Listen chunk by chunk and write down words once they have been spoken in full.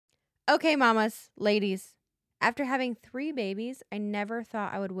Okay, mamas, ladies. After having 3 babies, I never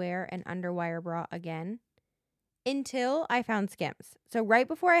thought I would wear an underwire bra again until I found Skims. So right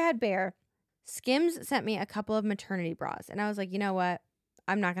before I had Bear, Skims sent me a couple of maternity bras. And I was like, you know what?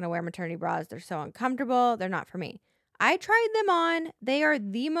 I'm not going to wear maternity bras. They're so uncomfortable. They're not for me. I tried them on. They are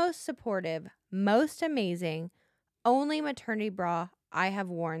the most supportive, most amazing, only maternity bra I have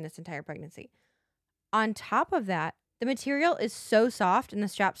worn this entire pregnancy. On top of that, the material is so soft and the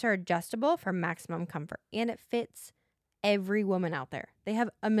straps are adjustable for maximum comfort. And it fits every woman out there. They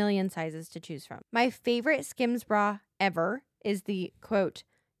have a million sizes to choose from. My favorite Skims bra ever is the, quote,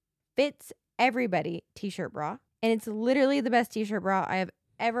 fits everybody t-shirt bra. And it's literally the best t-shirt bra I have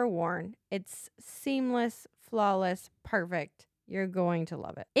ever worn. It's seamless, flawless, perfect. You're going to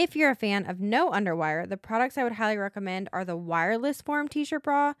love it. If you're a fan of no underwire, the products I would highly recommend are the wireless form t-shirt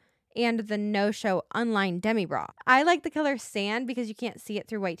bra and the no-show unlined demi bra. I like the color sand because you can't see it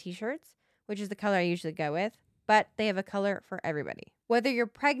through white t-shirts, which is the color I usually go with, but they have a color for everybody. Whether you're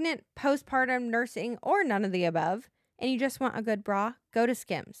pregnant, postpartum, nursing, or none of the above, and you just want a good bra, go to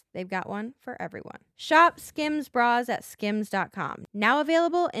Skims. They've got one for everyone. Shop Skims bras at skims.com. Now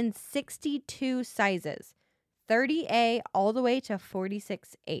available in 62 sizes, 30A all the way to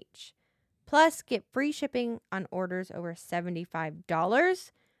 46H. Plus, get free shipping on orders over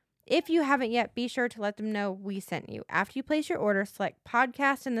 $75. If you haven't yet, be sure to let them know we sent you. After you place your order, select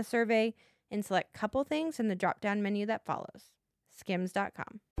podcast in the survey and select couple things in the drop-down menu that follows.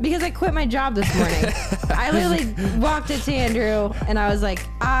 Skims.com. Because I quit my job this morning. I literally walked up to Andrew and I was like,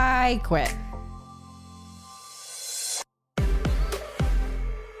 I quit.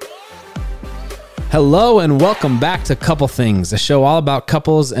 Hello and welcome back to Couple Things, a show all about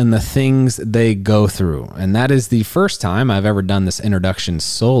couples and the things they go through. And that is the first time I've ever done this introduction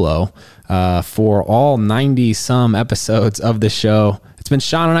solo for all 90-some episodes of the show. It's been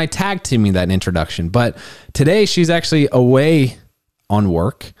Sean and I tag teaming that introduction, but today she's actually away on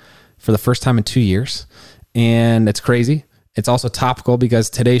work for the first time in 2 years, and it's crazy. It's also topical because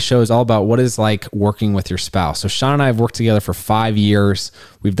today's show is all about what it's like working with your spouse. So Sean and I have worked together for 5 years.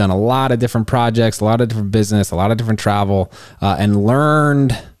 We've done a lot of different projects, a lot of different business, a lot of different travel, and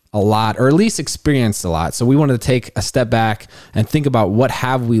learned a lot, or at least experienced a lot. So we wanted to take a step back and think about what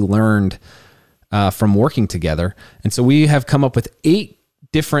have we learned from working together. And so we have come up with 8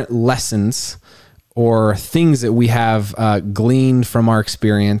 different lessons or things that we have gleaned from our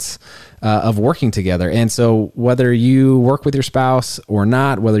experience of working together. And so whether you work with your spouse or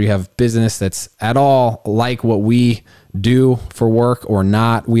not, whether you have business that's at all like what we do for work or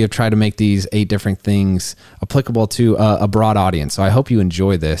not, we have tried to make these 8 different things applicable to a broad audience. So I hope you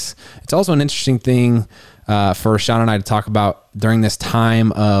enjoy this. It's also an interesting thing for Sean and I to talk about during this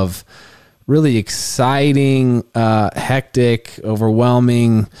time of really exciting, hectic,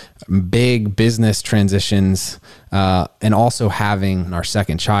 overwhelming, big business transitions, and also having our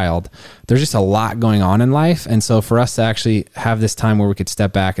second child. There's just a lot going on in life. And so for us to actually have this time where we could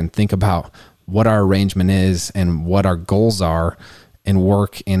step back and think about what our arrangement is and what our goals are in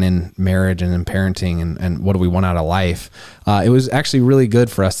work and in marriage and in parenting and what do we want out of life, it was actually really good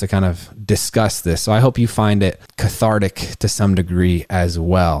for us to kind of discuss this. So I hope you find it cathartic to some degree as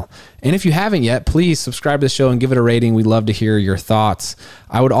well. And if you haven't yet, please subscribe to the show and give it a rating. We'd love to hear your thoughts.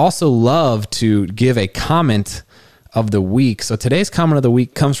 I would also love to give a comment of the week. So today's comment of the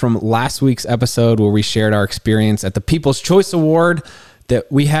week comes from last week's episode where we shared our experience at the People's Choice Award that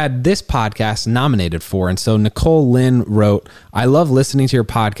we had this podcast nominated for. And so Nicole Lynn wrote, "I love listening to your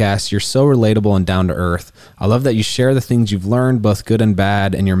podcast. You're so relatable and down to earth. I love that you share the things you've learned, both good and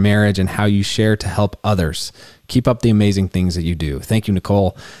bad, in your marriage and how you share to help others. Keep up the amazing things that you do." Thank you,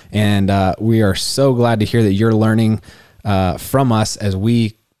 Nicole. And we are so glad to hear that you're learning from us as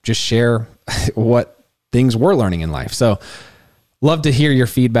we just share what things we're learning in life. So love to hear your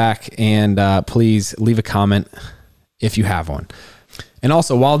feedback, and please leave a comment if you have one. And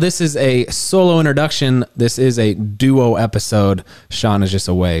also, while this is a solo introduction, this is a duo episode. Sean is just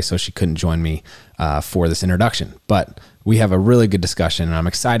away, so she couldn't join me for this introduction. But we have a really good discussion, and I'm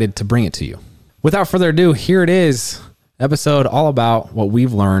excited to bring it to you. Without further ado, here it is. Episode all about what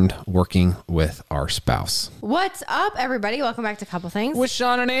we've learned working with our spouse. What's up, everybody? Welcome back to Couple Things. With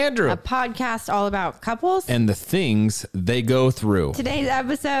Sean and Andrew. A podcast all about couples. And the things they go through. Today's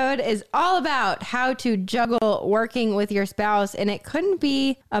episode is all about how to juggle working with your spouse, and it couldn't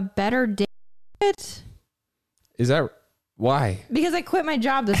be a better day. Is that why? Because I quit my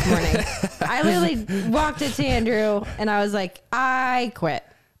job this morning. I literally walked up to Andrew and I was like, I quit.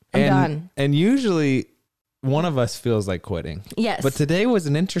 I'm done. And usually one of us feels like quitting. Yes. But today was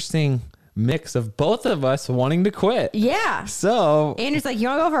an interesting mix of both of us wanting to quit. Yeah. So Andrew's like, you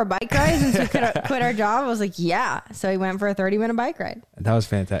want to go for a bike ride since we quit our job? I was like, yeah. So he went for a 30-minute bike ride. that was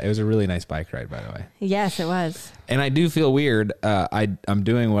fantastic. It was a really nice bike ride, by the way. Yes, it was. And I do feel weird. I'm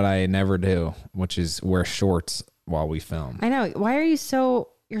doing what I never do, which is wear shorts while we film. I know. Why are you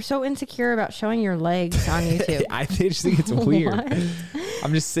you're so insecure about showing your legs on YouTube? I just think it's weird. What?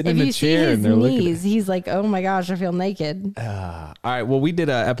 I'm just sitting If in the you see chair his and they're knees, he's like, oh my gosh, I feel naked. all right. Well, we did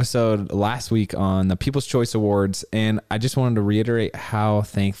an episode last week on the People's Choice Awards, and I just wanted to reiterate how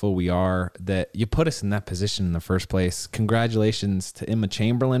thankful we are that you put us in that position in the first place. Congratulations to Emma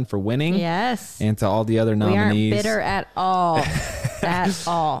Chamberlain for winning. Yes. And to all the other nominees. We aren't bitter at all. At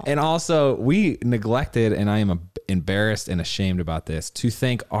all. And also, we neglected, and I am embarrassed and ashamed about this, to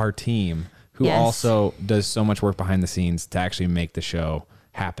thank our team, who Yes. also does so much work behind the scenes to actually make the show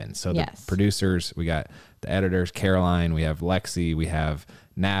happen. So the Yes. producers, we got the editors, Caroline, we have Lexi, we have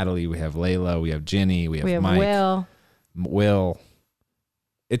Natalie, we have Layla, we have Ginny, we have Mike, Will.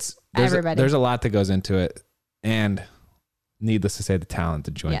 There's Everybody. there's a lot that goes into it, and needless to say, the talent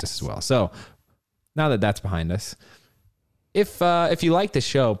that joins us as well. So now that that's behind us, if you like the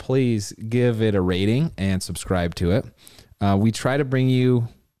show, please give it a rating and subscribe to it. We try to bring you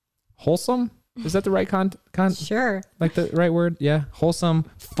wholesome. Is that the right Sure. like the right word? Yeah. Wholesome,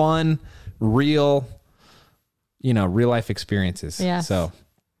 fun, real, real life experiences. Yes. So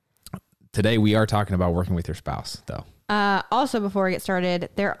today we are talking about working with your spouse, though. Also, before we get started,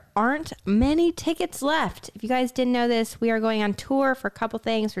 there aren't many tickets left. If you guys didn't know this, we are going on tour for a couple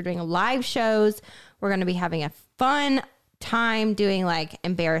things. We're doing live shows. We're going to be having a fun time doing like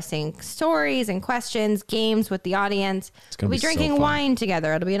embarrassing stories and questions, games with the audience. We'll be so drinking fun. wine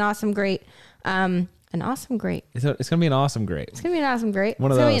together. It'll be an awesome, great. It's going It's going to be an awesome great. to be an awesome, great.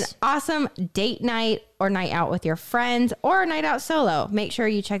 One of It's going to be those. an awesome date night or night out with your friends or a night out solo. Make sure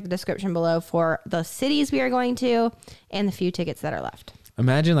you check the description below for the cities we are going to and the few tickets that are left.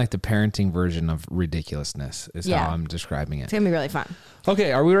 Imagine like the parenting version of ridiculousness is Yeah. how I'm describing it. It's going to be really fun.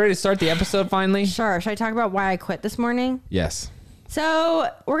 Okay. Are we ready to start the episode finally? Sure. Should I talk about why I quit this morning? Yes. So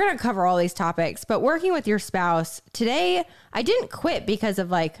we're going to cover all these topics, but working with your spouse today, I didn't quit because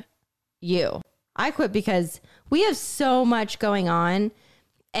of like you. I quit because we have so much going on.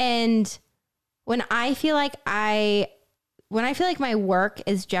 And when I feel like my work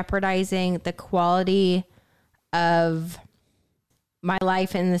is jeopardizing the quality of my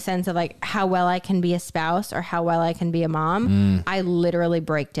life in the sense of like how well I can be a spouse or how well I can be a mom, I literally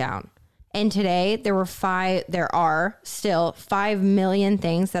break down. And today there are still 5 million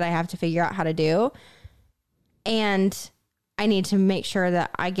things that I have to figure out how to do. And I need to make sure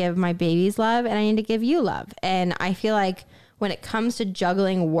that I give my babies love and I need to give you love. And I feel like when it comes to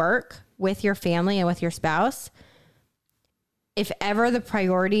juggling work with your family and with your spouse, if ever the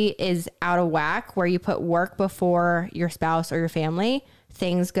priority is out of whack where you put work before your spouse or your family,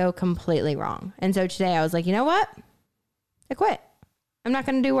 things go completely wrong. And so today I was like, you know what? I quit. I'm not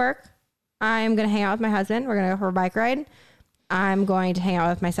going to do work. I'm going to hang out with my husband. We're going to go for a bike ride. I'm going to hang out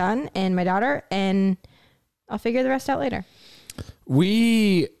with my son and my daughter, and I'll figure the rest out later.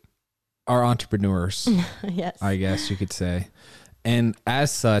 We are entrepreneurs, Yes. I guess you could say. And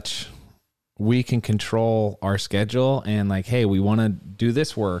as such, we can control our schedule and like, hey, we want to do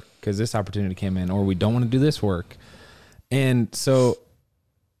this work because this opportunity came in, or we don't want to do this work. And so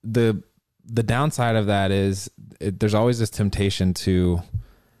the downside of that is there's always this temptation to,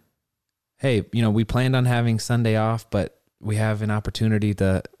 hey, we planned on having Sunday off, but we have an opportunity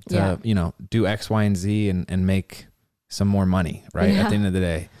to do X, Y, and Z and make some more money, right? Yeah. At the end of the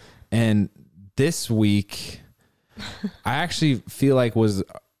day. And this week, I actually feel like was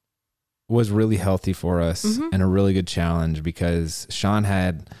really healthy for us and a really good challenge because Sean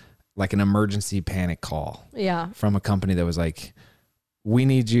had like an emergency panic call from a company that was like, we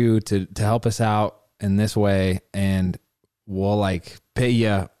need you to help us out in this way and we'll like pay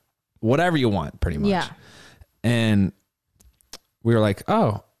you whatever you want pretty much. Yeah. And we were like,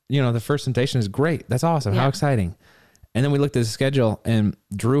 oh, the first temptation is great. That's awesome. Yeah. How exciting. And then we looked at the schedule and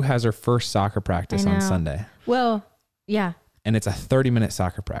Drew has her first soccer practice on Sunday. Well, yeah. And it's a 30-minute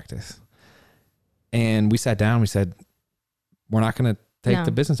soccer practice. And we sat down, we said, we're not going to take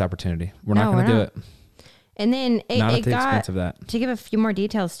the business opportunity. We're not going to do it. And then Not it at the expense of that. To give a few more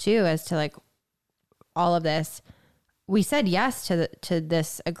details too, as to like all of this, we said yes to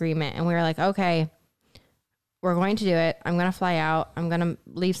this agreement and we were like, okay, we're going to do it. I'm going to fly out. I'm going to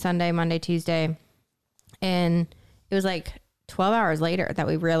leave Sunday, Monday, Tuesday. And it was like 12 hours later that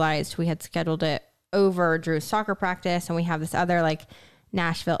we realized we had scheduled it over Drew's soccer practice. And we have this other like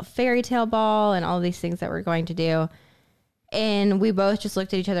Nashville fairy tale ball and all these things that we're going to do. And we both just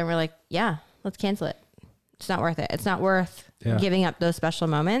looked at each other and we're like, yeah, let's cancel it. It's not worth it. It's not worth giving up those special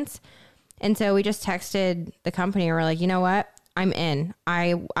moments. And so we just texted the company and we're like, you know what? I'm in.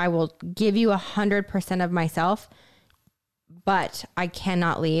 I will give you 100% of myself, but I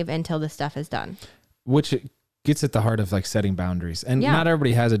cannot leave until this stuff is done. Which gets at the heart of like setting boundaries. And not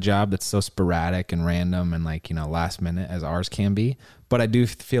everybody has a job that's so sporadic and random and like, last minute as ours can be. But I do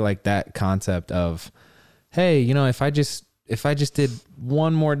feel like that concept of, hey, if I just did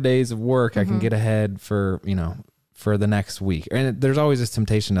one more days of work, I can get ahead for the next week. And there's always this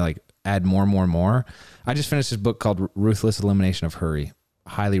temptation to like add more. I just finished this book called Ruthless Elimination of Hurry.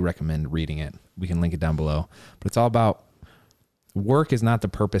 Highly recommend reading it. We can link it down below. But it's all about work is not the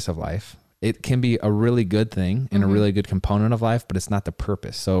purpose of life. It can be a really good thing and a really good component of life, but it's not the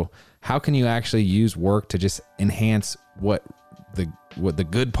purpose. So how can you actually use work to just enhance what the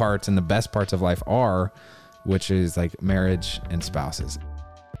good parts and the best parts of life are, which is like marriage and spouses?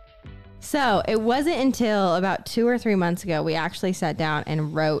 So it wasn't until about 2 or 3 months ago, we actually sat down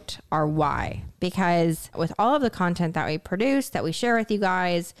and wrote our why, because with all of the content that we produce, that we share with you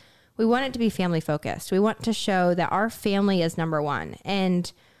guys, we want it to be family focused. We want to show that our family is number one.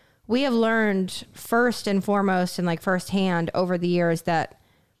 And we have learned first and foremost and like firsthand over the years that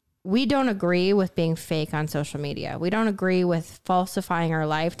we don't agree with being fake on social media. We don't agree with falsifying our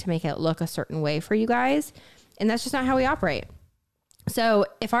life to make it look a certain way for you guys. And that's just not how we operate. So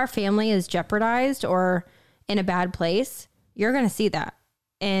if our family is jeopardized or in a bad place, you're going to see that.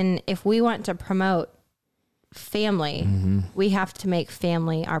 And if we want to promote family, we have to make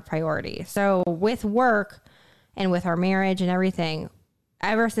family our priority. So with work and with our marriage and everything,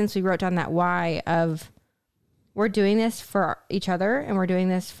 ever since we wrote down that why of we're doing this for each other and we're doing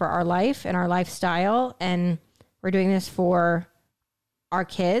this for our life and our lifestyle and we're doing this for our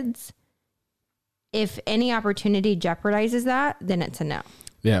kids. If any opportunity jeopardizes that, then it's a no.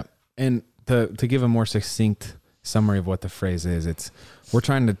 Yeah. And to give a more succinct summary of what the phrase is, we're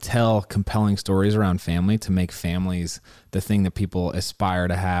trying to tell compelling stories around family to make families the thing that people aspire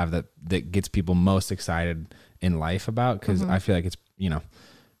to have, that gets people most excited in life about. Because I feel like it's,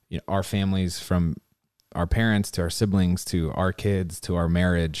 our families, from our parents to our siblings to our kids to our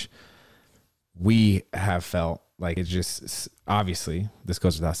marriage, we have felt like it's just, obviously, this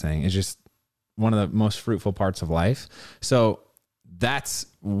goes without saying, it's just one of the most fruitful parts of life. So that's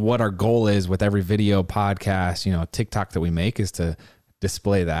what our goal is with every video, podcast, TikTok that we make, is to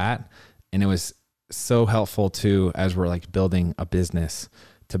display that. And it was so helpful too, as we're like building a business,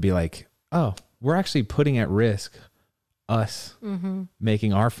 to be like, oh, we're actually putting at risk us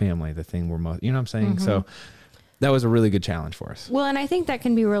making our family the thing we're most, you know what I'm saying? So that was a really good challenge for us. Well, and I think that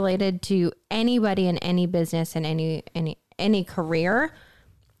can be related to anybody in any business and any career.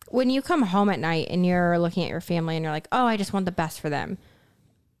 When you come home at night and you're looking at your family and you're like, oh, I just want the best for them.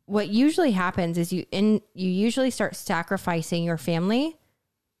 What usually happens is you usually start sacrificing your family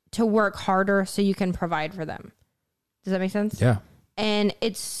to work harder so you can provide for them. Does that make sense? Yeah. And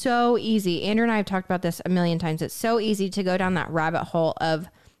it's so easy. Andrew and I have talked about this a million times. It's so easy to go down that rabbit hole of,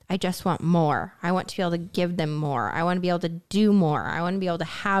 I just want more. I want to be able to give them more. I want to be able to do more. I want to be able to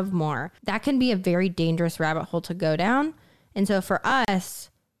have more. That can be a very dangerous rabbit hole to go down. And so for us,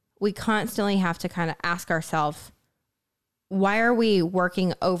 we constantly have to kind of ask ourselves, why are we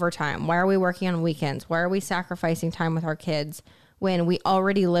working overtime? Why are we working on weekends? Why are we sacrificing time with our kids when we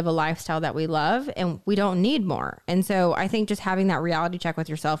already live a lifestyle that we love and we don't need more? And so I think just having that reality check with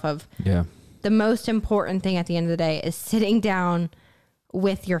yourself of the most important thing at the end of the day is sitting down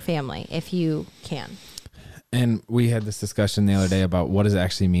with your family if you can. And we had this discussion the other day about what does it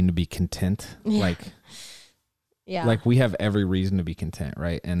actually mean to be content? Like we have every reason to be content,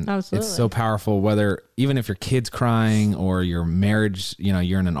 right? And Absolutely. It's so powerful, whether even if your kid's crying or your marriage,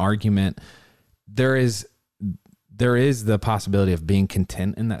 you're in an argument, there is the possibility of being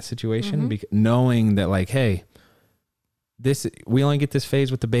content in that situation, knowing that like, hey, we only get this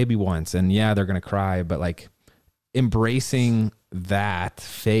phase with the baby once, and yeah, they're going to cry, but like embracing that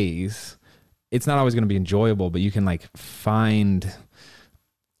phase, it's not always going to be enjoyable, but you can like find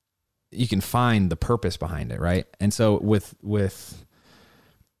the purpose behind it, right? And so with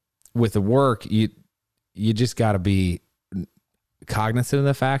the work, you just got to be cognizant of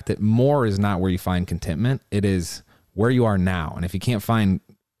the fact that more is not where you find contentment. It is where you are now. And if you can't find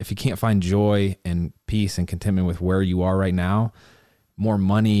joy and peace and contentment with where you are right now, more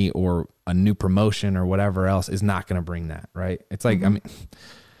money or a new promotion or whatever else is not going to bring that, right? It's like, I mean,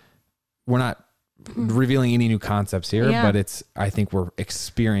 we're not revealing any new concepts here, but I think we're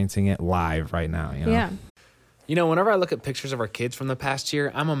experiencing it live right now. You know, whenever I look at pictures of our kids from the past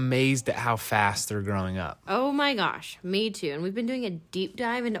year, I'm amazed at how fast they're growing up. Oh my gosh, me too. And we've been doing a deep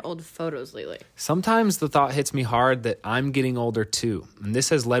dive into old photos lately. Sometimes the thought hits me hard that I'm getting older too. And this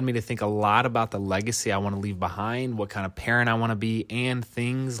has led me to think a lot about the legacy I want to leave behind, what kind of parent I want to be, and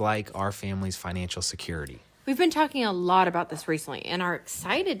things like our family's financial security. We've been talking a lot about this recently and are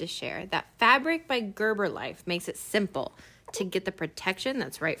excited to share that Fabric by Gerber Life makes it simple to get the protection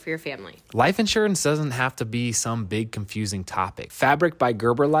that's right for your family. Life insurance doesn't have to be some big confusing topic. Fabric by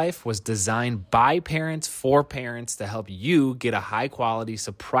Gerber Life was designed by parents for parents to help you get a high quality,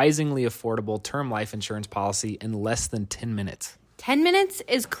 surprisingly affordable term life insurance policy in less than 10 minutes. 10 minutes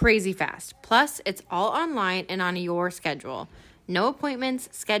is crazy fast. Plus, it's all online and on your schedule. No appointments,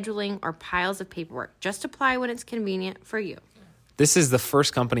 scheduling, or piles of paperwork. Just apply when it's convenient for you. This is the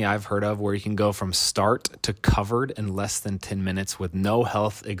first company I've heard of where you can go from start to covered in less than 10 minutes with no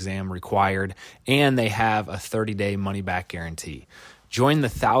health exam required, and they have a 30-day money-back guarantee. Join the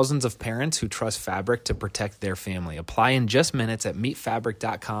thousands of parents who trust Fabric to protect their family. Apply in just minutes at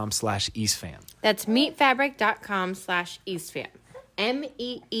meetfabric.com/EastFam. That's meetfabric.com/EastFam.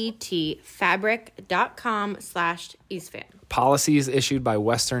 MEET fabric.com/EastFam. Policies issued by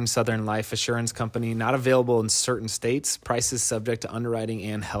Western Southern Life Assurance Company, not available in certain states. Prices subject to underwriting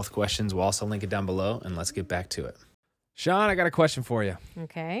and health questions. We'll also link it down below, and let's get back to it. Sean, I got a question for you.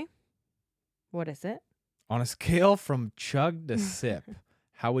 Okay. What is it? On a scale from chug to sip,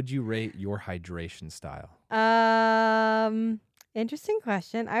 how would you rate your hydration style? Interesting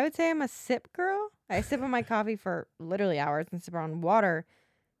question. I would say I'm a sip girl. I sip on my coffee for literally hours and sip on water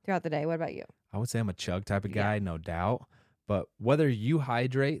throughout the day. What about you? I would say I'm a chug type of guy, no doubt. But whether you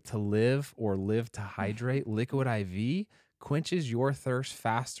hydrate to live or live to hydrate, Liquid IV quenches your thirst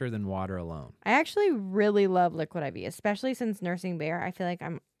faster than water alone. I actually really love Liquid IV, especially since nursing Bear. I feel like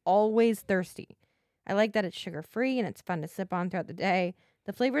I'm always thirsty. I like that it's sugar-free and it's fun to sip on throughout the day.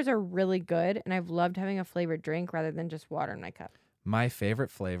 The flavors are really good, and I've loved having a flavored drink rather than just water in my cup. My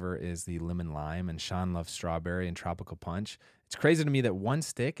favorite flavor is the lemon lime, and Sean loves strawberry and tropical punch. It's crazy to me that one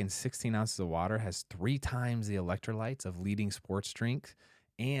stick and 16 ounces of water has 3 times the electrolytes of leading sports drinks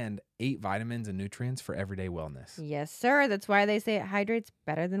and 8 vitamins and nutrients for everyday wellness. Yes, sir. That's why they say it hydrates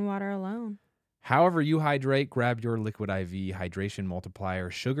better than water alone. However you hydrate, grab your Liquid IV Hydration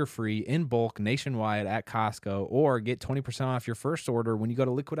Multiplier, sugar-free, in bulk, nationwide at Costco, or get 20% off your first order when you go to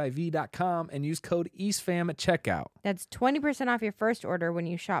liquidiv.com and use code EastFam at checkout. That's 20% off your first order when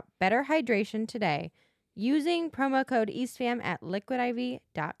you shop Better Hydration today using promo code EastFam at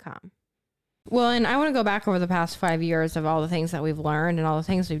liquidiv.com. Well, and I want to go back over the past 5 years of all the things that we've learned and all the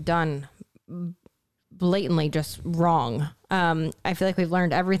things we've done blatantly just wrong. I feel like we've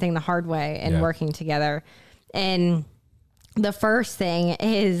learned everything the hard way and working together. And the first thing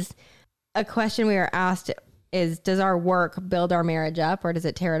is a question we were asked is, does our work build our marriage up or does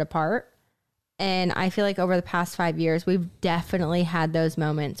it tear it apart? And I feel like over the past 5 years, we've definitely had those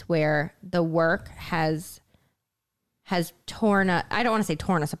moments where the work has torn us. I don't want to say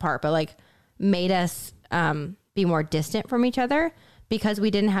torn us apart, but like made us be more distant from each other, because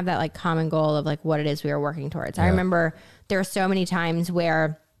we didn't have that like common goal of like what it is we were working towards. I remember there were so many times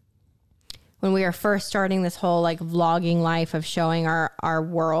where when we were first starting this whole like vlogging life of showing our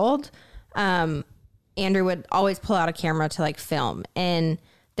world, Andrew would always pull out a camera to like film. And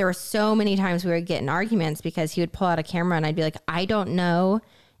there were so many times we would get in arguments because he would pull out a camera and I'd be like, I don't know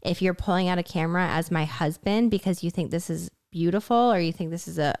if you're pulling out a camera as my husband because you think this is beautiful or you think this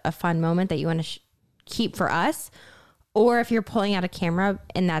is a fun moment that you want to keep for us, or if you're pulling out a camera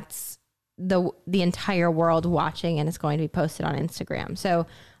and that's the entire world watching and it's going to be posted on Instagram. So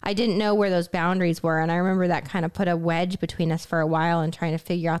I didn't know where those boundaries were. And I remember that kind of put a wedge between us for a while and trying to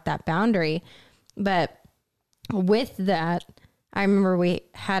figure out that boundary. But with that, I remember we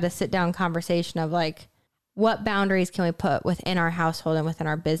had a sit down conversation of like, what boundaries can we put within our household and within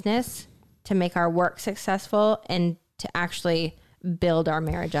our business to make our work successful and to actually build our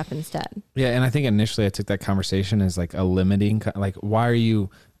marriage up instead. Yeah. And I think initially I took that conversation as like a limiting, like, why are you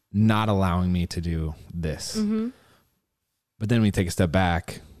not allowing me to do this? Mm-hmm. But then we take a step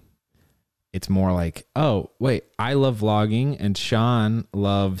back. It's more like, oh, wait, I love vlogging and Sean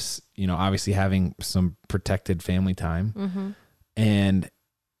loves, obviously having some protected family time. Mm-hmm. And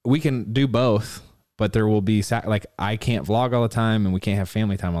we can do both, but there will be like, I can't vlog all the time and we can't have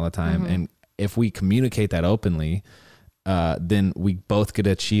family time all the time. Mm-hmm. And if we communicate that openly, then we both could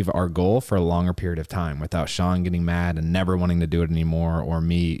achieve our goal for a longer period of time without Sean getting mad and never wanting to do it anymore, or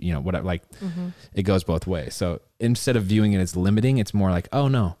me, whatever, like it goes both ways. So instead of viewing it as limiting, it's more like, oh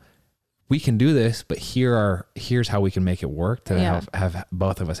no, we can do this, but here's how we can make it work to have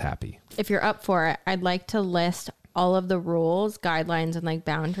both of us happy. If you're up for it, I'd like to list all of the rules, guidelines, and like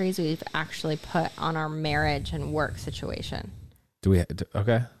boundaries we've actually put on our marriage and work situation.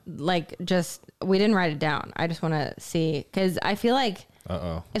 Okay. Like, just, we didn't write it down. I just want to see, because I feel like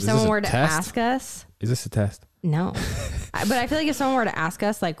if Is someone this a were to test? ask us, Is this a test? no, but I feel like if someone were to ask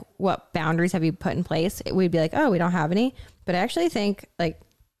us, like, what boundaries have you put in place? We'd be like, oh, we don't have any. But I actually think, like,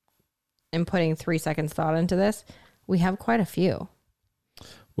 in putting 3 seconds thought into this, we have quite a few.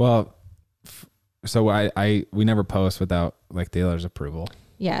 Well, so we never post without like the other's approval.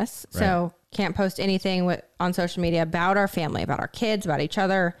 Yes. Right. So can't post anything on social media about our family, about our kids, about each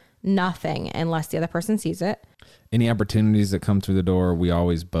other, nothing unless the other person sees it. Any opportunities that come through the door, we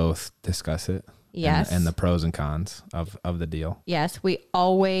always both discuss it. Yes. And the pros and cons of the deal. Yes. We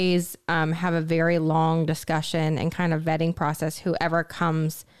always have a very long discussion and kind of vetting process, whoever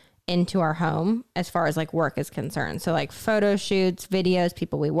comes into our home as far as like work is concerned. So like photo shoots, videos,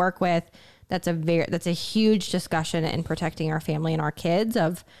 people we work with, that's a huge discussion in protecting our family and our kids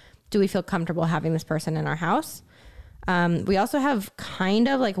of, do we feel comfortable having this person in our house? We also have kind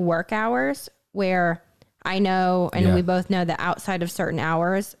of like work hours where I know, and we both know that outside of certain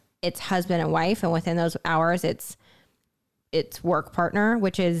hours, it's husband and wife. And within those hours, it's work partner,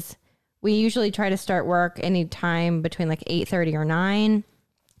 which is, we usually try to start work anytime between like 8:30 or 9.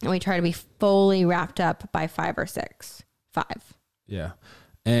 And we try to be fully wrapped up by 5 or 6. 5. Yeah.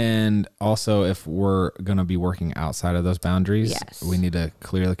 And also, if we're going to be working outside of those boundaries, we need to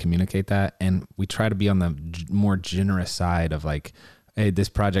clearly communicate that. And we try to be on the more generous side of like, hey, this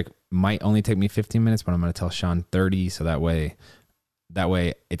project might only take me 15 minutes, but I'm going to tell Sean 30. So that way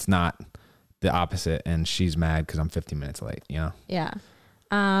it's not the opposite. And she's mad because I'm 15 minutes late, you know? Yeah.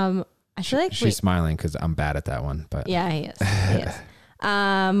 I feel like she's smiling because I'm bad at that one, but yeah, he is. He is.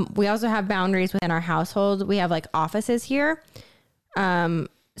 We also have boundaries within our household. We have like offices here.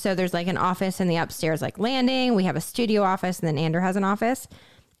 So there's like an office in the upstairs, like landing. We have a studio office, and then Andrew has an office.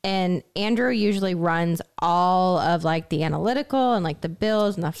 And Andrew usually runs all of like the analytical and like the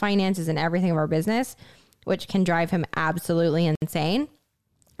bills and the finances and everything of our business, which can drive him absolutely insane.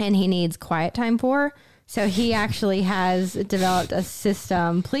 And he needs quiet time for. So he actually has developed a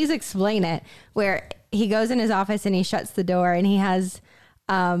system. Please explain it. Where he goes in his office and he shuts the door, and he has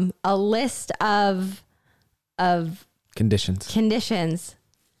a list of conditions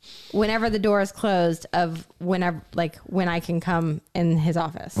whenever the door is closed of when I can come in his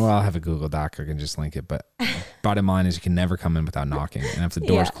office. Well, I'll have a Google Doc. I can just link it. But bottom line is you can never come in without knocking. And if the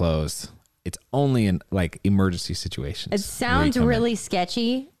door's closed, it's only in like emergency situations. It sounds really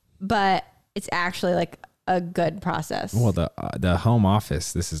sketchy, but it's actually like a good process. Well, the home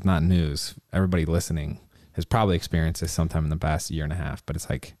office, this is not news. Everybody listening has probably experienced this sometime in the past year and a half, but it's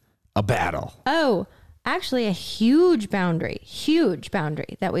like a battle. Oh, actually a huge boundary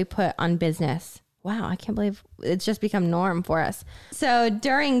that we put on business. Wow. I can't believe it's just become norm for us. So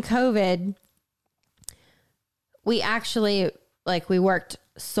during COVID, we actually we worked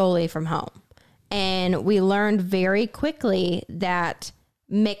solely from home, and we learned very quickly that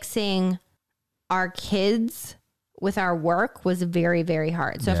mixing our kids with our work was very, very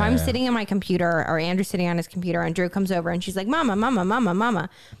hard. So if I'm sitting in my computer, or Andrew's sitting on his computer, and Drew comes over and she's like, mama, mama, mama, mama.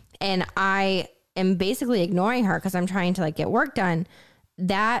 And I am basically ignoring her because I'm trying to get work done.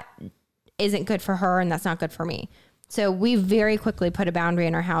 That isn't good for her, and that's not good for me. So we very quickly put a boundary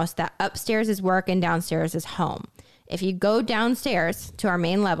in our house that upstairs is work and downstairs is home. If you go downstairs to our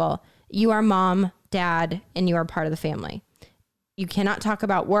main level, you are mom, dad, and you are part of the family. You cannot talk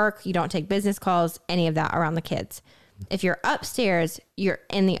about work. You don't take business calls, any of that around the kids. If you're upstairs, you're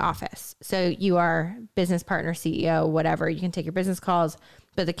in the office. So you are business partner, CEO, whatever. You can take your business calls,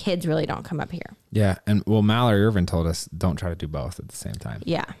 but the kids really don't come up here. Yeah. And well, Mallory Irvin told us don't try to do both at the same time.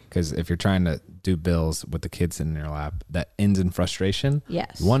 Yeah. Because if you're trying to do bills with the kids sitting in your lap, that ends in frustration.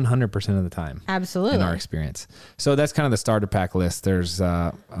 Yes. 100% of the time. Absolutely. In our experience. So that's kind of the starter pack list. There's,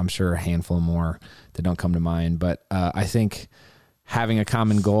 I'm sure, a handful more that don't come to mind. But I think having a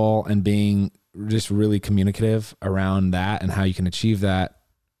common goal and being just really communicative around that and how you can achieve that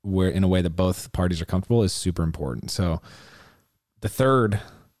where in a way that both parties are comfortable is super important. So the third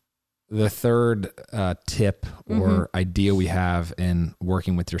tip or idea we have in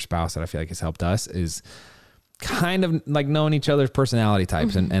working with your spouse that I feel like has helped us is kind of like knowing each other's personality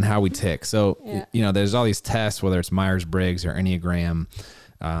types and how we tick. So, there's all these tests, whether it's Myers-Briggs or Enneagram.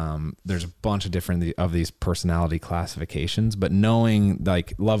 There's a bunch of different of these personality classifications, but knowing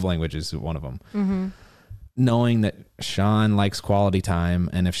love language is one of them. Mm-hmm. Knowing that Sean likes quality time,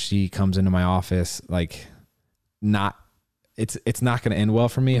 and if she comes into my office, it's not going to end well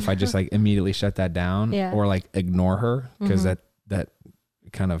for me if I just like immediately shut that down or like ignore her, because that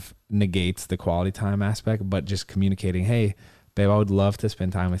kind of negates the quality time aspect. But just communicating, hey, babe, I would love to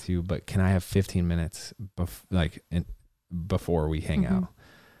spend time with you, but can I have 15 minutes before we hang out?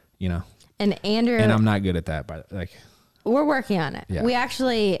 You know. And Andrew, and I'm not good at that, but like we're working on it. Yeah. We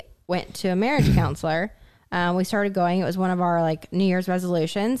actually went to a marriage counselor. We started going. It was one of our like New Year's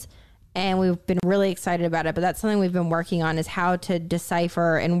resolutions, and we've been really excited about it. But that's something we've been working on, is how to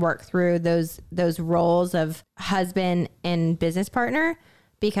decipher and work through those roles of husband and business partner,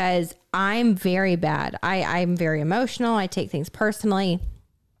 because I'm very bad. I'm very emotional. I take things personally.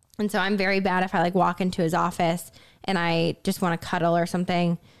 And so I'm very bad if I like walk into his office and I just want to cuddle or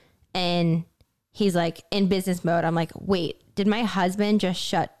something, and he's like in business mode. I'm like, wait, did my husband just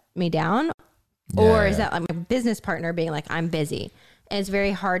shut me down? Or is that like my business partner being like, I'm busy? And it's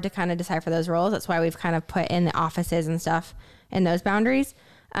very hard to kind of decipher those roles. That's why we've kind of put in the offices and stuff and those boundaries.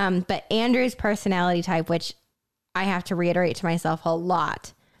 But Andrew's personality type, which I have to reiterate to myself a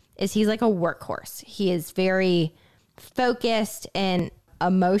lot, is he's like a workhorse. He is very focused and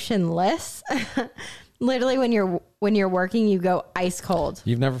emotionless. Literally when you're working, you go ice cold.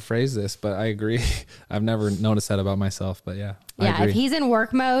 You've never phrased this, but I agree. I've never noticed that about myself, but yeah. Yeah, if he's in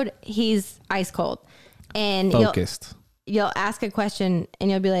work mode, he's ice cold. And focused. You'll ask a question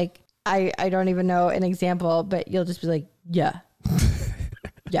and you'll be like, I don't even know an example, but you'll just be like, yeah.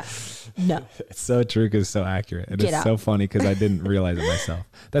 Yeah. No. It's so true because it's so accurate. It is so funny because I didn't realize it myself.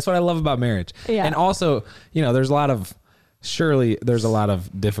 That's what I love about marriage. Yeah. And also, you know, there's a lot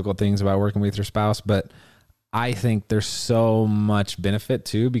of difficult things about working with your spouse, but I think there's so much benefit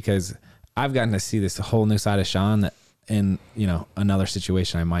too, because I've gotten to see this whole new side of Sean that in, you know, another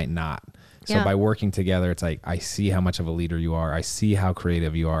situation I might not. So by working together, it's like, I see how much of a leader you are. I see how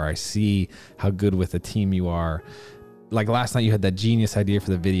creative you are. I see how good with the team you are. Like last night you had that genius idea for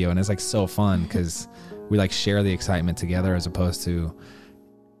the video, and it's like so fun because we like share the excitement together, as opposed to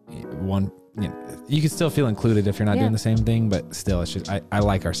one, you know, you can still feel included if you're not doing the same thing, but still it's just, I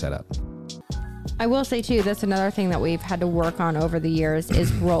like our setup. I will say too, that's another thing that we've had to work on over the years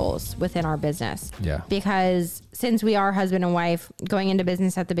is roles within our business. Yeah. Because since we are husband and wife, going into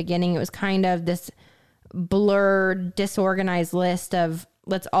business at the beginning, it was kind of this blurred, disorganized list of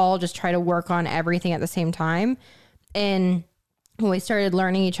let's all just try to work on everything at the same time. And when we started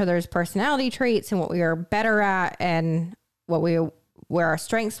learning each other's personality traits and what we were better at and where our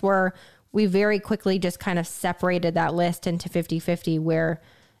strengths were, we very quickly just kind of separated that list into 50-50, where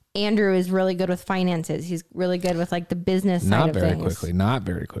Andrew is really good with finances. He's really good with like the business side of things. Not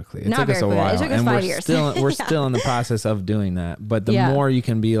very quickly. It took us a while. It took us 5 years. We're still in the process of doing that. But the more you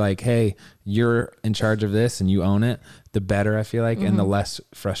can be like, hey, you're in charge of this and you own it, the better I feel like, and the less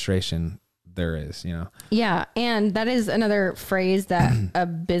frustration there is, you know? Yeah. And that is another phrase that a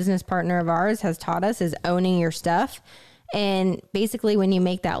business partner of ours has taught us, is owning your stuff. And basically when you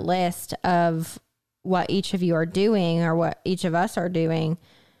make that list of what each of you are doing or what each of us are doing,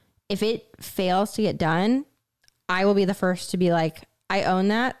 if it fails to get done, I will be the first to be like, I own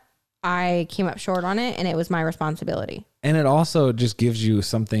that. I came up short on it and it was my responsibility. And it also just gives you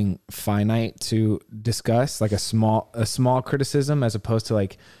something finite to discuss, like a small criticism, as opposed to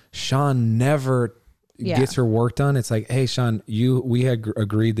like, Sean never gets her work done. It's like, hey, Sean, we had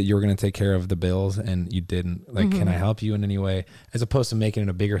agreed that you were going to take care of the bills and you didn't. Like, can I help you in any way? As opposed to making it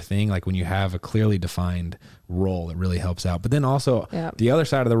a bigger thing. Like when you have a clearly defined role, it really helps out. But then also the other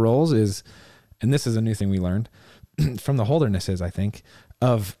side of the roles is, and this is a new thing we learned from the Holdernesses, I think,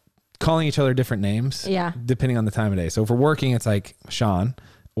 of calling each other different names depending on the time of day. So if we're working, it's like Sean,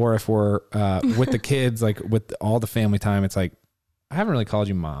 or if we're with the kids, like with all the family time, it's like, I haven't really called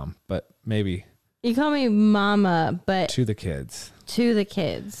you mom, but maybe. You call me mama, but to the kids.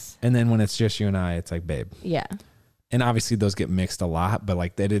 And then when it's just you and I, it's like babe. Yeah. And obviously those get mixed a lot, but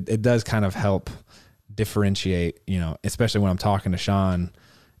like it does kind of help differentiate, you know, especially when I'm talking to Sean.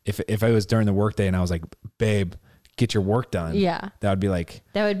 If I was during the workday and I was like, babe, get your work done. Yeah. That would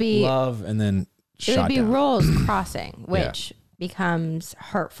be love, and then it would be roles crossing, which becomes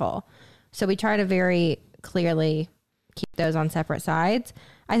hurtful. So we try to very clearly keep those on separate sides.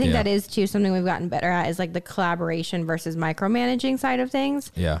 I think that is too something we've gotten better at, is like the collaboration versus micromanaging side of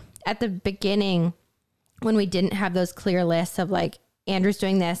things. Yeah. At the beginning, when we didn't have those clear lists of like, Andrew's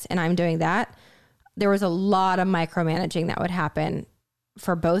doing this and I'm doing that, there was a lot of micromanaging that would happen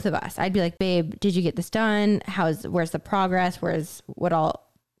for both of us. I'd be like, babe, did you get this done? Where's the progress? What all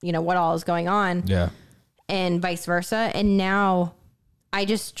is going on? Yeah. And vice versa. And now I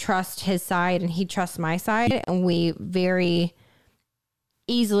just trust his side and he trusts my side. And we very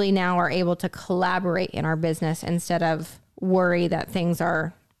easily now are able to collaborate in our business instead of worry that things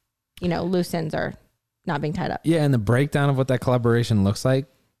are, loose ends are not being tied up. Yeah. And the breakdown of what that collaboration looks like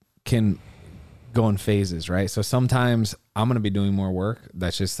can go in phases, right? So sometimes I'm going to be doing more work.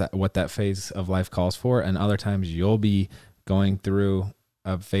 That's just what that phase of life calls for. And other times you'll be going through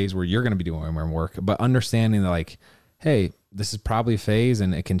a phase where you're going to be doing more work, but understanding that like, hey, this is probably a phase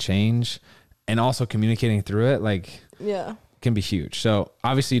and it can change, and also communicating through it, like, yeah, can be huge. So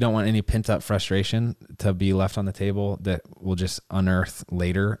obviously you don't want any pent up frustration to be left on the table that will just unearth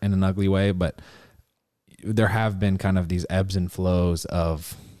later in an ugly way. But there have been kind of these ebbs and flows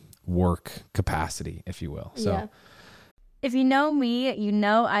of work capacity, if you will. So yeah. If you know me, you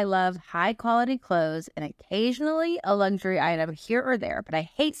know I love high quality clothes and occasionally a luxury item here or there, but I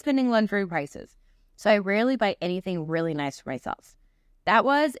hate spending luxury prices. So I rarely buy anything really nice for myself. That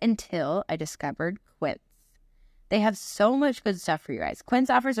was until I discovered Quince. They have so much good stuff for you guys.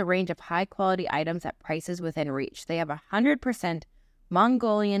 Quince offers a range of high quality items at prices within reach. They have 100%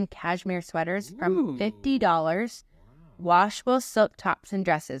 Mongolian cashmere sweaters from $50, washable silk tops and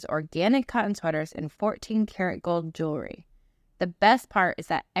dresses, organic cotton sweaters, and 14 karat gold jewelry. The best part is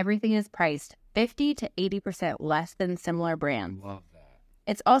that everything is priced 50 to 80% less than similar brands. love that.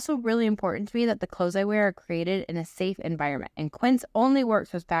 It's also really important to me that the clothes I wear are created in a safe environment, and Quince only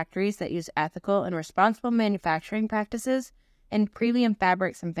works with factories that use ethical and responsible manufacturing practices and premium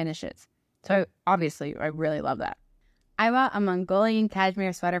fabrics and finishes. So obviously, I really love that. I bought a Mongolian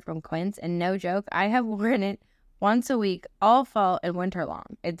cashmere sweater from Quince, and no joke, I have worn it once a week all fall and winter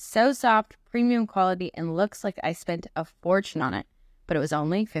long. It's so soft, premium quality, and looks like I spent a fortune on it, but it was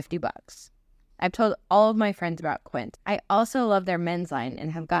only $50. I've told all of my friends about Quince. I also love their men's line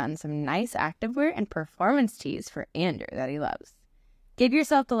and have gotten some nice activewear and performance tees for Andrew that he loves. Give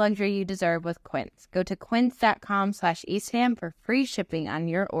yourself the luxury you deserve with Quince. Go to quince.com/eastham for free shipping on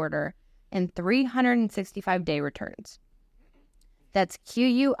your order and 365-day returns. That's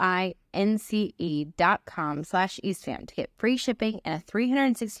QUINCE.com/eastham to get free shipping and a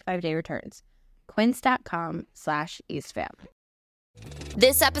 365-day returns. Quince.com/eastham.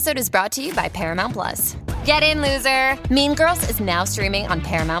 This episode is brought to you by Paramount Plus. Get in, loser! Mean Girls is now streaming on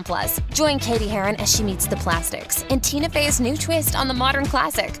Paramount Plus. Join Katie Heron as she meets the plastics in Tina Fey's new twist on the modern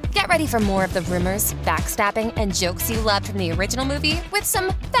classic. Get ready for more of the rumors, backstabbing, and jokes you loved from the original movie with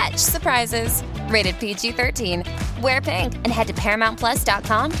some fetch surprises. Rated PG-13. Wear pink and head to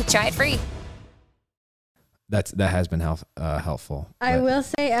ParamountPlus.com to try it free. That has been helpful. I But will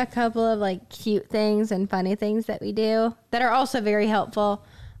say a couple of like cute things and funny things that we do that are also very helpful.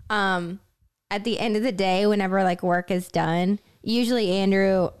 At the end of the day, whenever like work is done, usually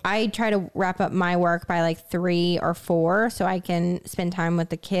Andrew, I try to wrap up my work by like 3 or 4 so I can spend time with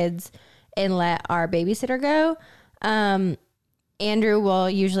the kids and let our babysitter go. Andrew will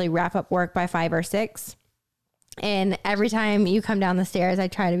usually wrap up work by 5 or 6. And every time you come down the stairs, I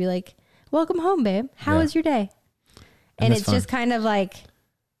try to be like, welcome home, babe. How was your day? And it's just kind of like,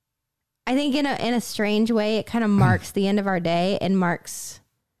 I think in a strange way, it kind of marks the end of our day and marks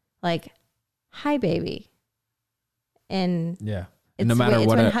like, hi, baby. And yeah, it's, no matter it's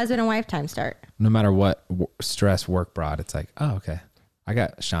what, when husband and wife time start. no matter what stress work brought, it's like, oh, okay, I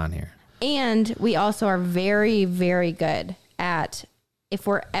got Sean here. And we also are very, very good at, if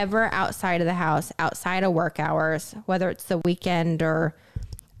we're ever outside of the house, outside of work hours, whether it's the weekend or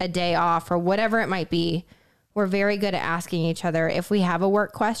a day off or whatever it might be, we're very good at asking each other if we have a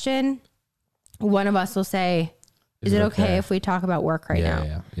work question. One of us will say, is it okay if we talk about work right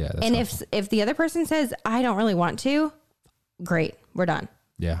now? Yeah. That's And helpful. if the other person says, I don't really want to, great, we're done.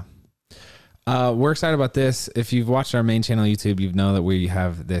 Yeah. We're excited about this. If you've watched our main channel YouTube, you know that we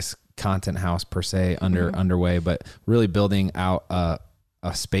have this content house per se underway, but really building out a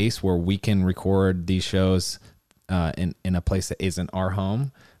space where we can record these shows in a place that isn't our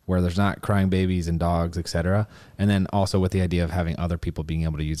home, where there's not crying babies and dogs, etc. And then also with the idea of having other people being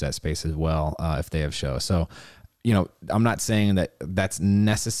able to use that space as well if they have shows. So, you know, I'm not saying that that's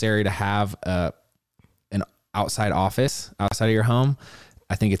necessary to have an outside office outside of your home.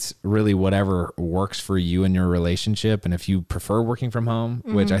 I think it's really whatever works for you and your relationship. And if you prefer working from home,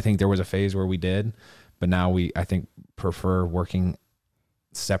 which I think there was a phase where we did, but now I think prefer working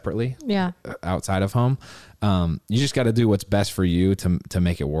separately outside of home. You just got to do what's best for you to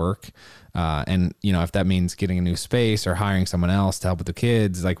make it work. And you know, if that means getting a new space or hiring someone else to help with the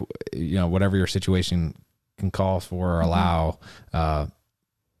kids, like, you know, whatever your situation can call for or allow,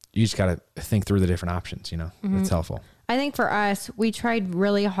 you just got to think through the different options, you know. It's helpful. I think for us, we tried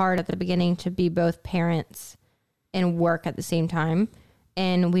really hard at the beginning to be both parents and work at the same time.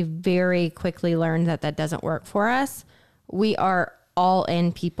 And we very quickly learned that doesn't work for us. We are all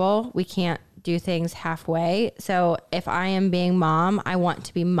in people. We can't do things halfway. So if I am being mom, I want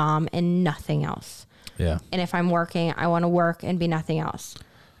to be mom and nothing else. Yeah. And if I'm working, I want to work and be nothing else.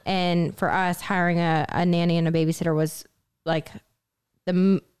 And for us, hiring a nanny and a babysitter was like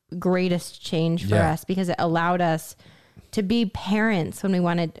the greatest change for us, because it allowed us to be parents when we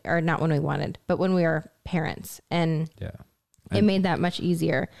wanted, or not when we wanted, but when we were parents. And it made that much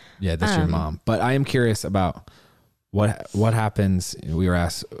easier. Yeah, that's your mom. But I am curious about what happens. We were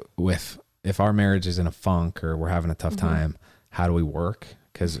asked if our marriage is in a funk or we're having a tough time, how do we work?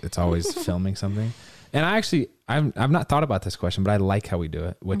 Because it's always filming something. And I've not thought about this question, but I like how we do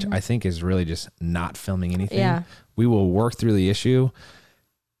it, which I think is really just not filming anything. Yeah. We will work through the issue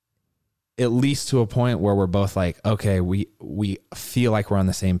at least to a point where we're both like, okay, we feel like we're on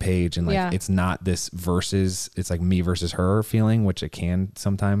the same page, and like it's not this versus, it's like me versus her feeling, which it can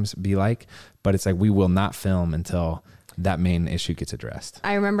sometimes be like, but it's like we will not film until that main issue gets addressed.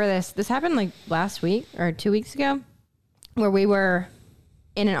 I remember this happened like last week or 2 weeks ago, where we were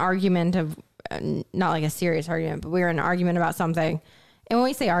in an argument of, not like a serious argument, but we were in an argument about something. And when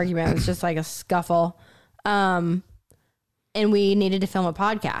we say argument, it's just like a scuffle. And we needed to film a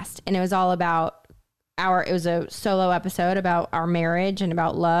podcast, and it was all about it was a solo episode about our marriage and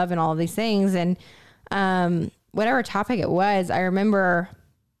about love and all of these things. And, whatever topic it was, I remember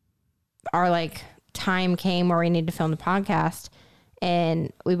our like time came where we needed to film the podcast,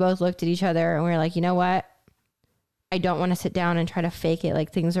 and we both looked at each other and we were like, you know what? I don't want to sit down and try to fake it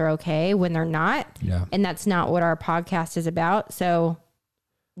like things are okay when they're not. Yeah. And that's not what our podcast is about. So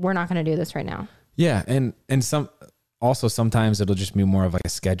we're not going to do this right now. Yeah. And sometimes it'll just be more of like a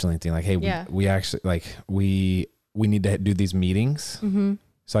scheduling thing. Like, hey, we actually like, we need to do these meetings. Mm-hmm.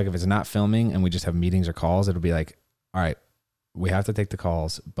 So like if it's not filming and we just have meetings or calls, it'll be like, all right, we have to take the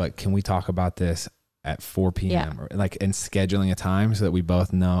calls, but can we talk about this at 4 p.m. or like, and scheduling a time so that we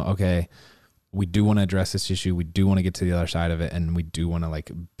both know, okay, we do want to address this issue. We do want to get to the other side of it. And we do want to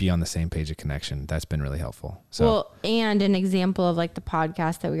like be on the same page of connection. That's been really helpful. So, well, and an example of like the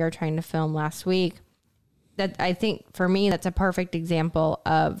podcast that we were trying to film last week, that I think for me, that's a perfect example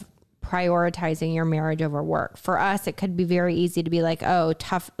of prioritizing your marriage over work. For us, it could be very easy to be like, oh,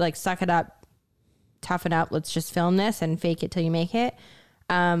 tough, like suck it up, toughen up. Let's just film this and fake it till you make it.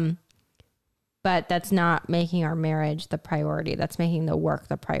 But that's not making our marriage the priority. That's making the work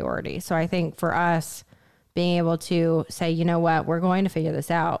the priority. So I think for us, being able to say, you know what, we're going to figure this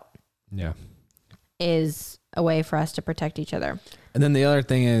out. Yeah. Is a way for us to protect each other. And then the other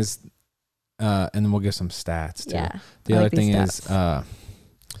thing is, and then we'll give some stats too. Yeah. The other thing is,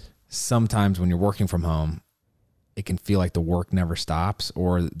 sometimes when you're working from home, it can feel like the work never stops,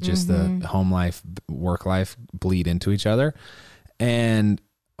 or just the home life, work life bleed into each other. And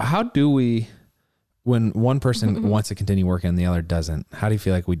how do we, when one person wants to continue working and the other doesn't, how do you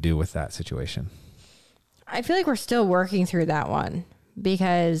feel like we do with that situation? I feel like we're still working through that one,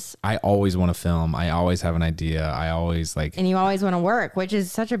 because I always want to film. I always have an idea. I always like, and you always want to work, which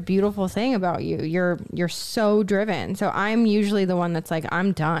is such a beautiful thing about you. You're so driven. So I'm usually the one that's like,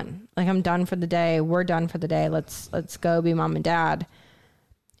 I'm done. Like I'm done for the day. We're done for the day. Let's go be mom and dad.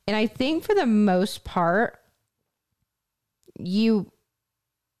 And I think for the most part, you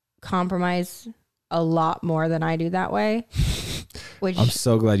compromise a lot more than I do that way. Which I'm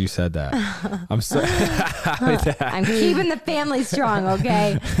so glad you said that. I'm keeping the family strong,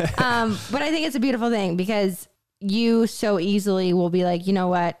 okay? But I think it's a beautiful thing, because you so easily will be like, you know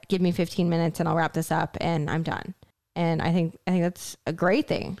what, give me 15 minutes and I'll wrap this up and I'm done. And I think that's a great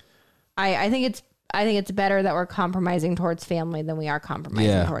thing. I think it's better that we're compromising towards family than we are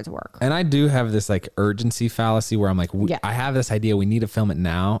compromising towards work. And I do have this like urgency fallacy where I'm like, I have this idea, we need to film it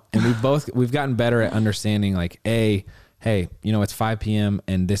now. And we've gotten better at understanding like, hey, you know, it's 5 p.m.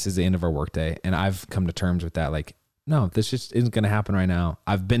 and this is the end of our workday. And I've come to terms with that. Like, no, this just isn't going to happen right now.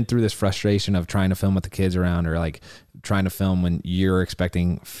 I've been through this frustration of trying to film with the kids around, or like trying to film when you're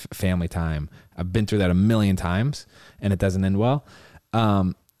expecting family time. I've been through that a million times and it doesn't end well.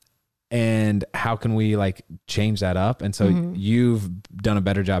 And how can we like change that up? And so you've done a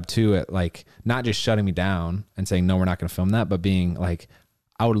better job too at like, not just shutting me down and saying, no, we're not going to film that, but being like,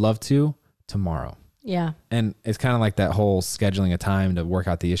 I would love to tomorrow. Yeah. And it's kind of like that whole scheduling a time to work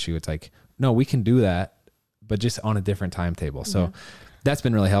out the issue. It's like, no, we can do that, but just on a different timetable. So that's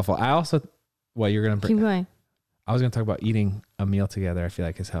been really helpful. I also, you're going to keep going. I was going to talk about eating a meal together. I feel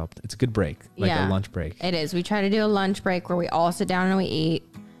like has helped. It's a good break, like a lunch break. It is. We try to do a lunch break where we all sit down and we eat,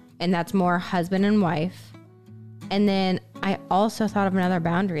 and that's more husband and wife. And then I also thought of another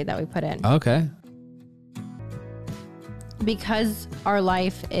boundary that we put in. Okay. Because our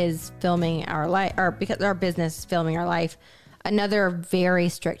life is filming our life, or because our business is filming our life, Another very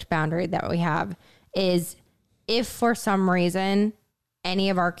strict boundary that we have is if for some reason any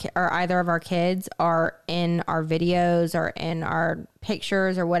of our or either of our kids are in our videos or in our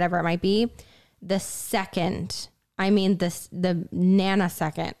pictures or whatever it might be, the nanosecond, is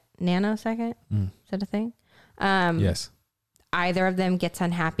that a thing? Yes. Either of them gets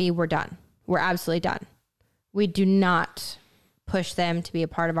unhappy, we're done. We're absolutely done. We do not push them to be a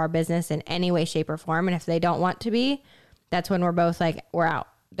part of our business in any way, shape, or form. And if they don't want to be, that's when we're both like, we're out.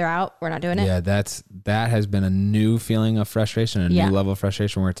 They're out. We're not doing it. Yeah, that has been a new feeling of frustration, a new level of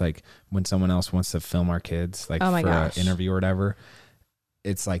frustration where it's like when someone else wants to film our kids, like for an interview or whatever,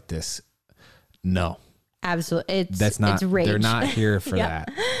 it's like this. No. Absolutely. It's rage. They're not here for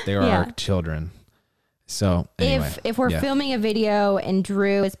that. They are our children. So anyway, if we're filming a video and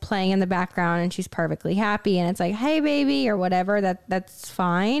Drew is playing in the background and she's perfectly happy and it's like, hey baby, or whatever, that's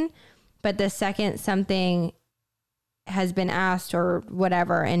fine. But the second something has been asked or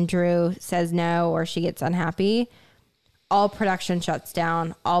whatever and Drew says no or she gets unhappy, all production shuts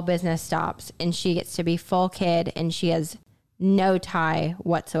down, all business stops, and she gets to be full kid and she has no tie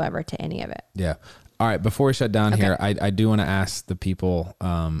whatsoever to any of it. Yeah. All right. Before we shut down here, I do want to ask the people,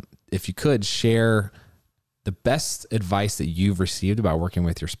 if you could share the best advice that you've received about working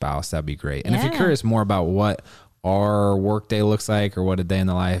with your spouse, that'd be great. And if you're curious more about what our work day looks like or what a day in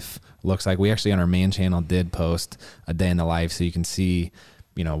the life looks like, we actually on our main channel did post a day in the life so you can see,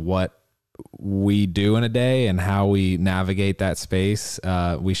 what we do in a day and how we navigate that space.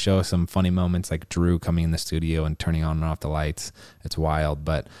 We show some funny moments like Drew coming in the studio and turning on and off the lights. It's wild.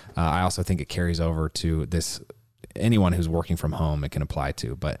 But I also think it carries over to anyone who's working from home, it can apply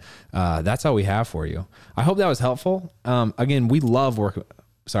to. But that's all we have for you. I hope that was helpful. Again, we love working.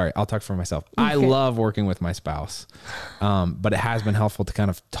 Sorry, I'll talk for myself. Okay. I love working with my spouse. But it has been helpful to kind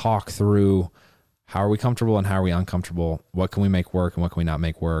of talk through how are we comfortable and how are we uncomfortable? What can we make work and what can we not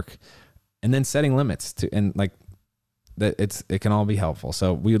make work? And then setting limits it can all be helpful.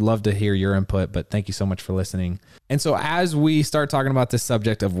 So we would love to hear your input, but thank you so much for listening. And so as we start talking about this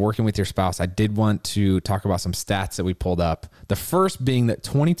subject of working with your spouse, I did want to talk about some stats that we pulled up. The first being that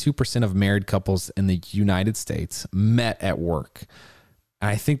 22% of married couples in the United States met at work. And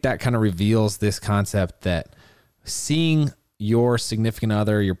I think that kind of reveals this concept that seeing your significant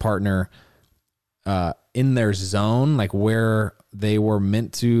other, your partner, in their zone, like where they were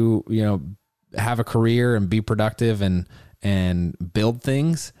meant to, have a career and be productive and build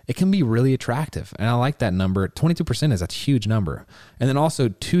things, it can be really attractive. And I like that number. 22% is a huge number. And then also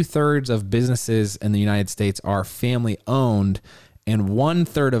 2/3 of businesses in the United States are family owned and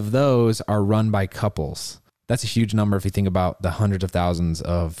 1/3 of those are run by couples. That's a huge number. If you think about the hundreds of thousands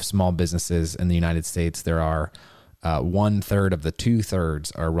of small businesses in the United States, there are 1/3 of the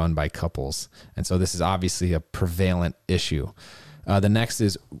 2/3 are run by couples. And so this is obviously a prevalent issue. The next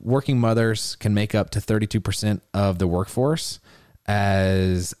is working mothers can make up to 32% of the workforce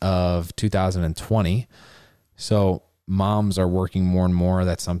as of 2020. So moms are working more and more.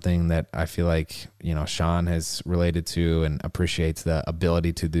 That's something that I feel like, Sean has related to and appreciates the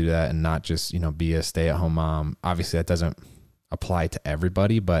ability to do that and not just, be a stay-at-home mom. Obviously that doesn't apply to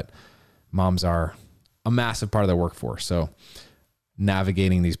everybody, but moms are a massive part of the workforce. So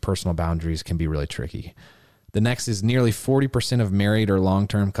navigating these personal boundaries can be really tricky. The next is nearly 40% of married or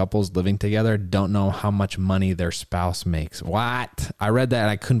long-term couples living together don't know how much money their spouse makes. What? I read that and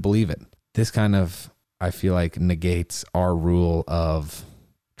I couldn't believe it. This kind of, I feel like, negates our rule of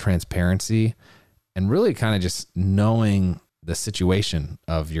transparency and really kind of just knowing the situation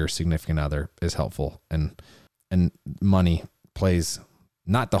of your significant other is helpful. And money plays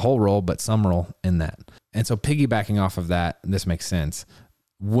not the whole role, but some role in that. And so piggybacking off of that, this makes sense.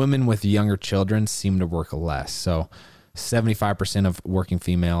 Women with younger children seem to work less. So 75% of working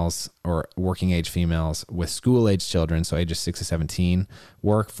females or working age females with school age children, so ages 6 to 17,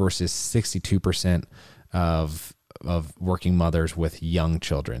 work versus 62% of working mothers with young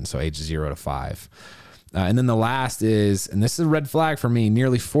children, so age 0 to 5. And then the last is, and this is a red flag for me,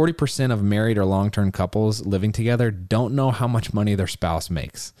 nearly 40% of married or long-term couples living together don't know how much money their spouse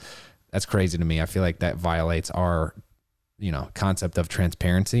makes. That's crazy to me. I feel like that violates our concept of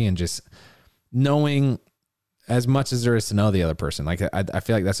transparency and just knowing as much as there is to know the other person. Like I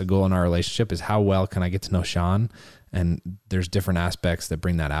feel like that's a goal in our relationship, is how well can I get to know Sean? And there's different aspects that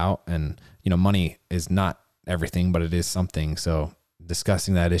bring that out. And, money is not everything, but it is something. So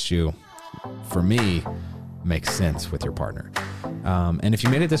discussing that issue for me makes sense with your partner. And if you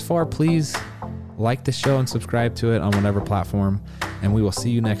made it this far, please like the show and subscribe to it on whatever platform. And we will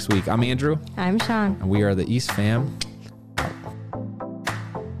see you next week. I'm Andrew. I'm Sean. And we are the East Fam.